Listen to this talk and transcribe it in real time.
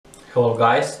Hello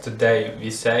guys, today we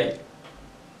say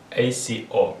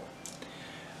ICO.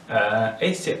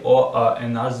 ICO are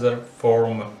another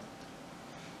form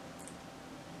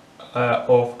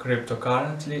of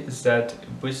cryptocurrency that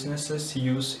businesses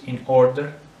use in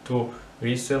order to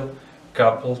resell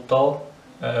capital.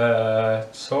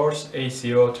 Source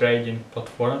ICO trading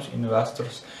platforms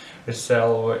investors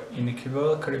resell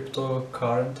in-equal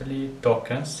cryptocurrency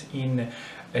tokens in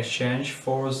exchange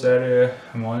for their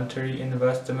monetary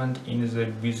investment in the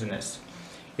business.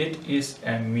 It is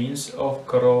a means of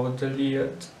crowdly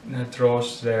through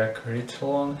the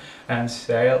creation and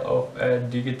sale of a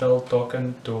digital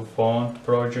token to fund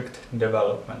project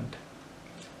development.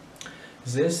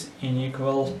 This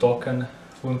unequal token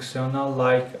functional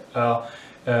like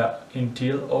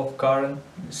until of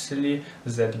currency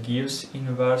that gives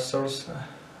investors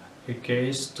a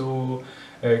case to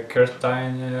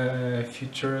certain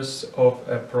features of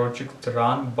a project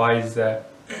run by the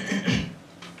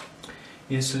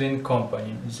issuing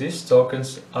company. These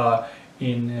tokens are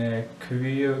in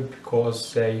queue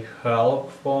because they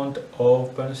help fund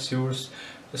open source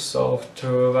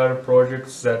software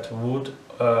projects that would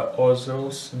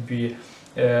otherwise be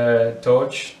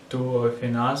touched to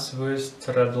finance with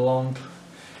traditional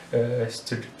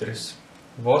structures.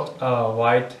 What are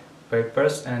white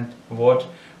papers and what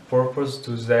purpose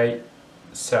do they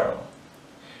serve?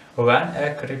 When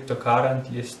a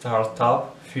cryptocurrency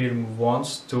startup firm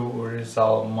wants to raise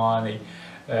money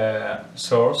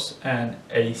source an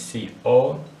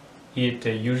ICO, it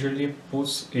usually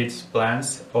puts its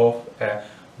plans of a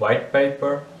white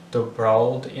paper to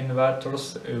provide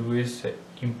investors with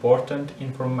important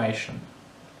information.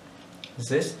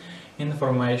 This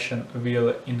information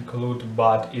will include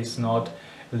but is not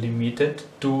limited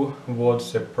to what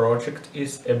the project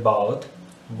is about,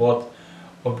 what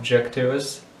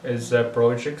objectives the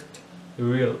project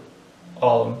will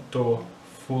aim to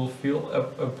fulfill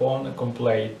upon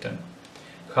completion,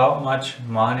 how much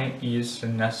money is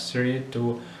necessary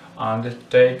to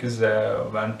undertake the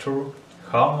venture,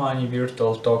 how many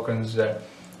virtual tokens the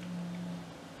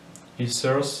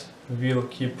users will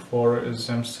keep for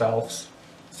themselves,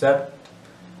 that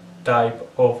type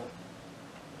of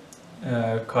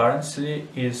currency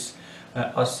is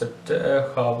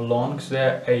accepted, how long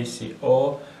the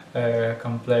ICO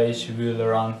campaign will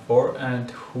run for,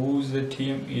 and who the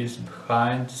team is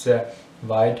behind the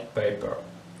white paper.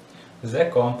 The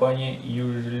company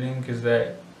using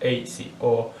the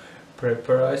ICO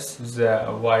prepares the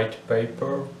white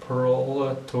paper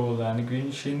prior to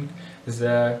launching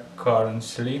the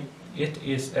currency. It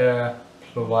is a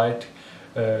fluid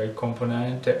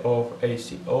component of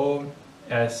ICO,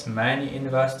 as many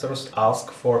investors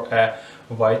ask for a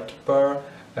white paper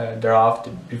draft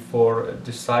before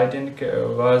deciding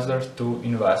whether to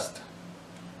invest.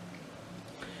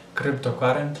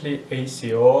 Cryptocurrency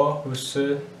ICO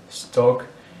vs stock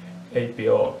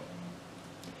IPO.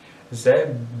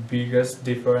 The biggest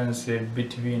difference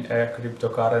between a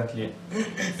cryptocurrency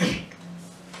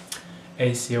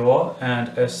ICO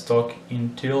and a stock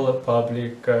until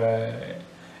public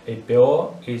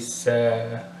IPO is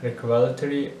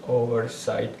regulatory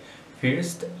oversight.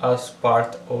 First, as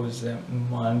part of the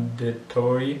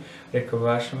mandatory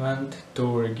requirement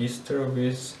to register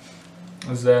with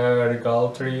the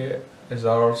regulatory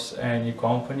authorities, any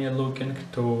company looking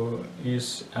to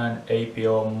use an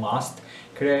IPO must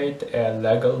create a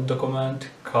legal document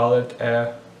called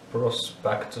a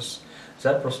prospectus.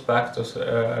 The prospectus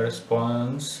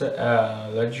responds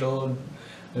a legal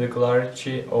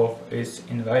declaration of its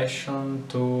intention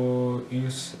to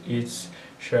use its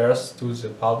shares to the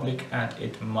public, and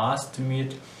it must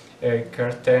meet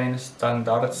certain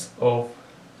standards of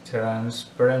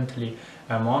transparency.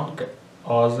 Among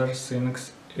other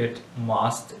things, it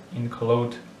must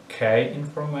include key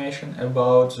information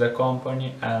about the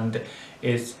company and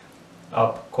its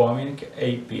upcoming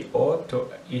IPO to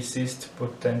assist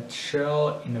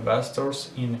potential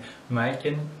investors in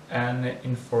making an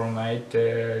informed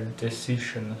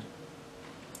decision.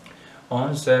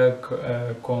 On the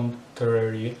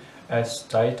contrary, as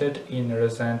stated in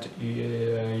recent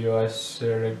US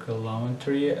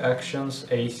regulatory actions,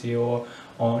 ICO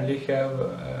only have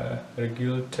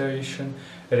regulation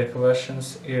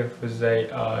requirements if they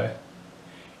are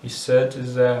issued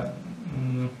the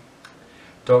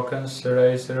tokens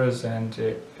rather than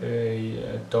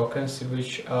tokens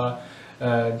which are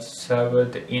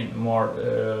served in more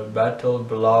battle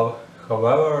below.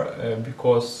 However,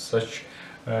 because such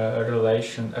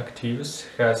relation activities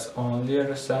has only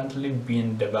recently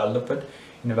been developed,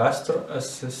 investor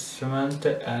assessment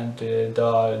and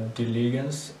the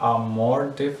diligence are more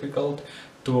difficult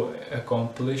to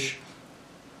accomplish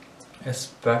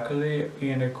especially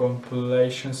in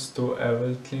compilations to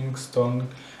evaluating strong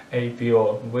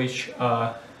IPO, which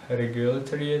are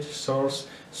regulatory source,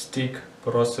 stick,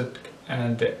 processed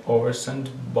and oversent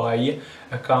by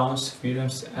accounts,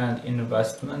 firms and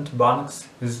investment banks.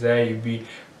 They be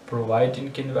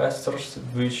providing investors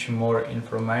with more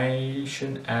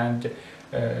information and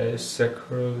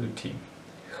security.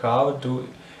 How do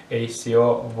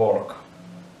ICO work?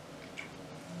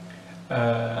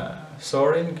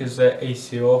 Soaring the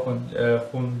ICO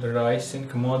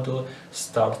fundraising model,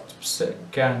 startups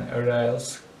can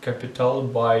raise capital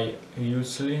by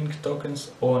using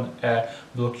tokens on a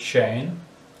blockchain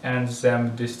and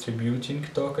then distributing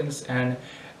tokens and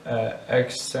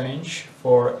exchange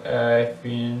for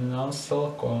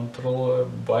financial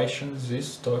contribution.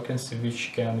 These tokens,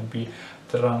 which can be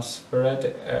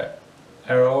transferred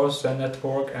across the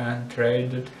network and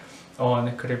traded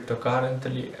on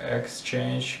cryptocurrency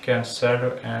exchange, can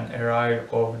serve an array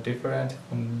of different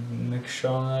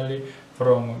functionality,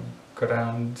 from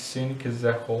granting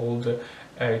the hold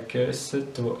access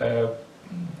to a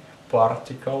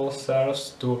particular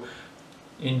source to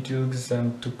entitling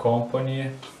them to company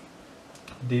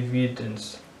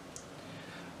dividends.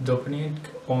 Depending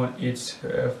on its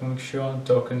function,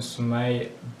 tokens may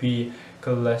be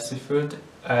classified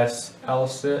as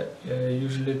also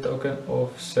usually token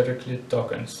of circular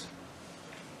tokens.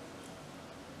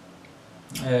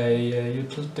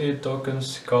 Utility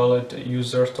tokens, called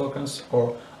user tokens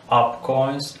or app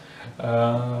coins,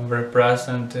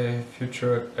 represent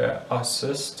future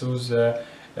access to the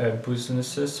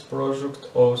business's product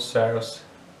or service.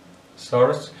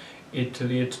 Source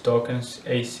Utility tokens,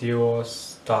 ICO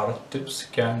startups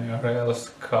can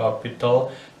raise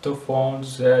capital to fund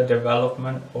the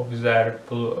development of their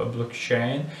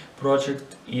blockchain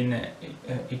project in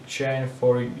exchange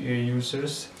for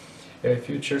users'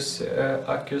 futures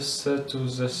access to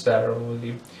the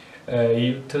service.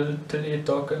 Utility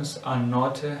tokens are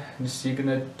not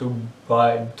designed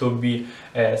to be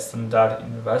a standard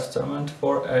investment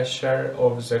for a share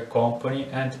of the company,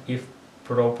 and if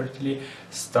properly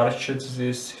structured,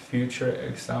 these future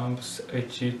examples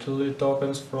utility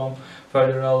tokens from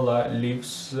federal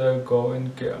leaves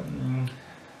going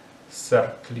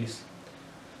circles.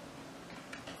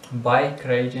 By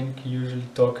creating utility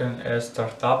token, a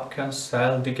startup can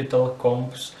sell digital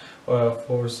coins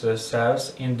for the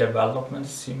sales in development,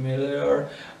 similar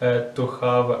to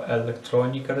how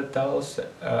electronic retailers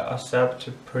accept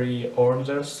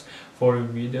pre-orders for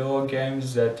video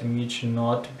games that may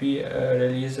not be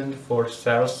released for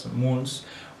sales months.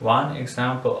 One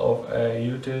example of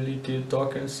utility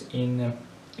tokens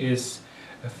is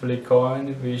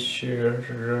Flickcoin, which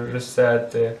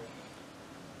reset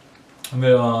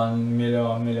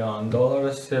million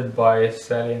dollars by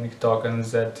selling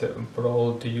tokens that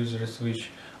provide users with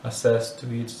access to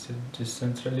its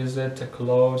decentralized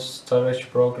cloud storage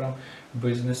program.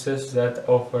 Businesses that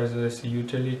offer these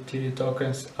utility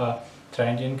tokens are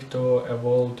trying to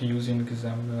evolve using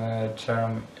the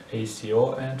term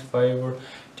ICO and favor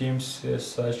teams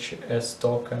such as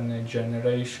token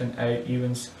generation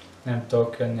events and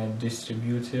token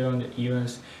distribution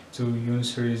events to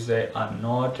users. They are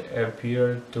not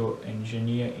appear to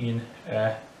engineer in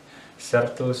a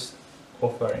certain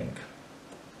offering.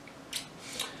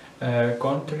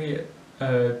 Contrary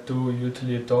to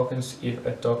utility tokens, if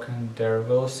a token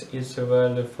derives its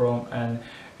value from an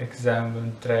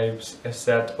examined types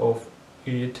asset of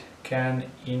it can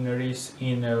increase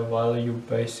in value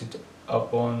based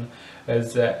upon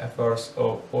the efforts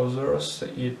of others.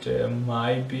 It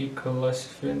might be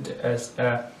classified as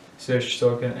a such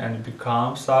token and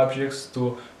become subject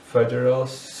to federal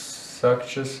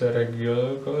success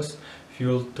regulations.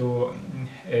 Fueled to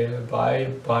by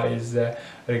the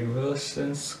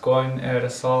regulations coin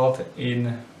result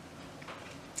in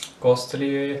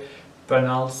costly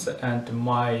penalties and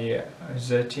my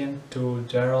setting to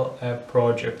derel a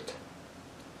project.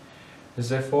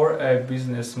 Therefore, a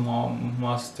business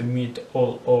must meet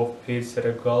all of its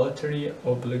regulatory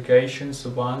obligations.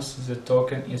 Once the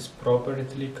token is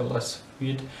properly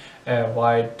classified, a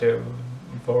wide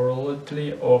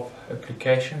variety of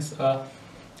applications are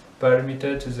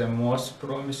permitted, the most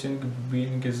promising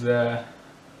being the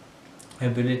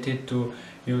ability to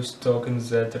use tokens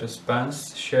that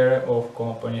represent share of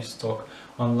company stock.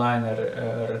 Online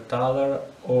retailer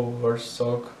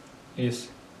Overstock is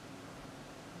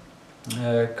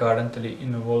currently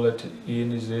involved in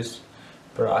this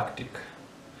practice.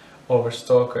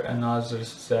 Overstock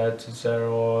announces that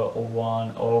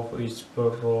one of its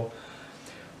portfolio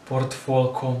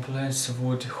companies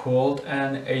would hold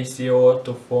an ICO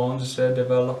to fund the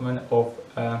development of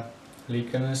a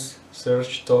likeness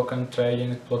search token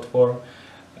trading platform.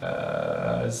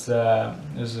 The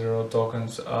zero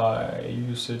tokens are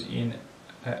used in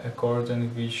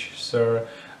accordance with their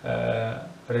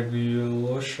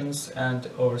regulations, and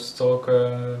Overstock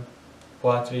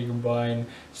Patrick Bain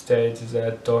states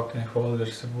that token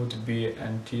holders would be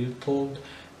entitled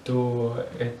to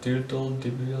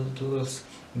dividends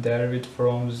derived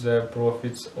from the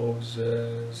profits of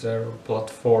their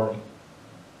platform.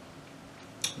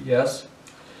 Yes.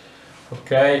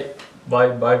 Okay. Bye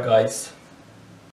bye, guys.